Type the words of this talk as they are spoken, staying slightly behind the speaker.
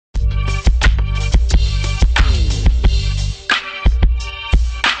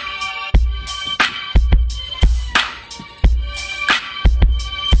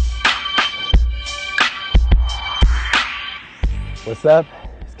What's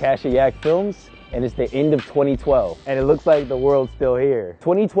up? It's Cash at YLYK Films, and it's the end of 2012, and it looks like the world's still here.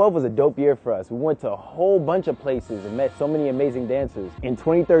 2012 was a dope year for us. We went to a whole bunch of places and met so many amazing dancers. In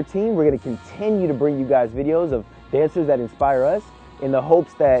 2013, we're gonna continue to bring you guys videos of dancers that inspire us in the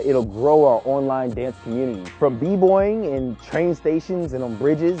hopes that it'll grow our online dance community. From b-boying in train stations and on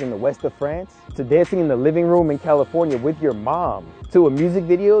bridges in the west of France, to dancing in the living room in California with your mom, to a music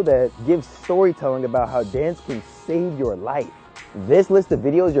video that gives storytelling about how dance can save your life. This list of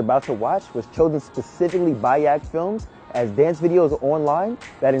videos you're about to watch was chosen specifically by YLYK Films as dance videos online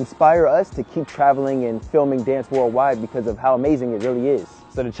that inspire us to keep traveling and filming dance worldwide because of how amazing it really is.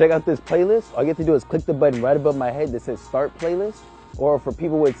 So to check out this playlist, all you have to do is click the button right above my head that says Start Playlist. Or for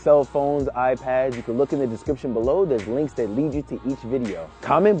people with cell phones, iPads, you can look in the description below. There's links that lead you to each video.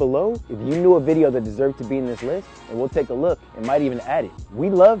 Comment below if you knew a video that deserved to be in this list, and we'll take a look and might even add it. We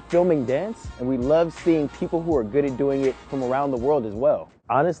love filming dance, and we love seeing people who are good at doing it from around the world as well.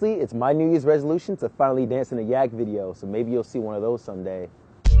 Honestly, it's my New Year's resolution to finally dance in a YLYK video, so maybe you'll see one of those someday.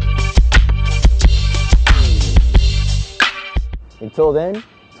 Until then,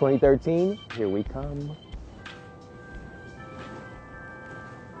 2013, here we come.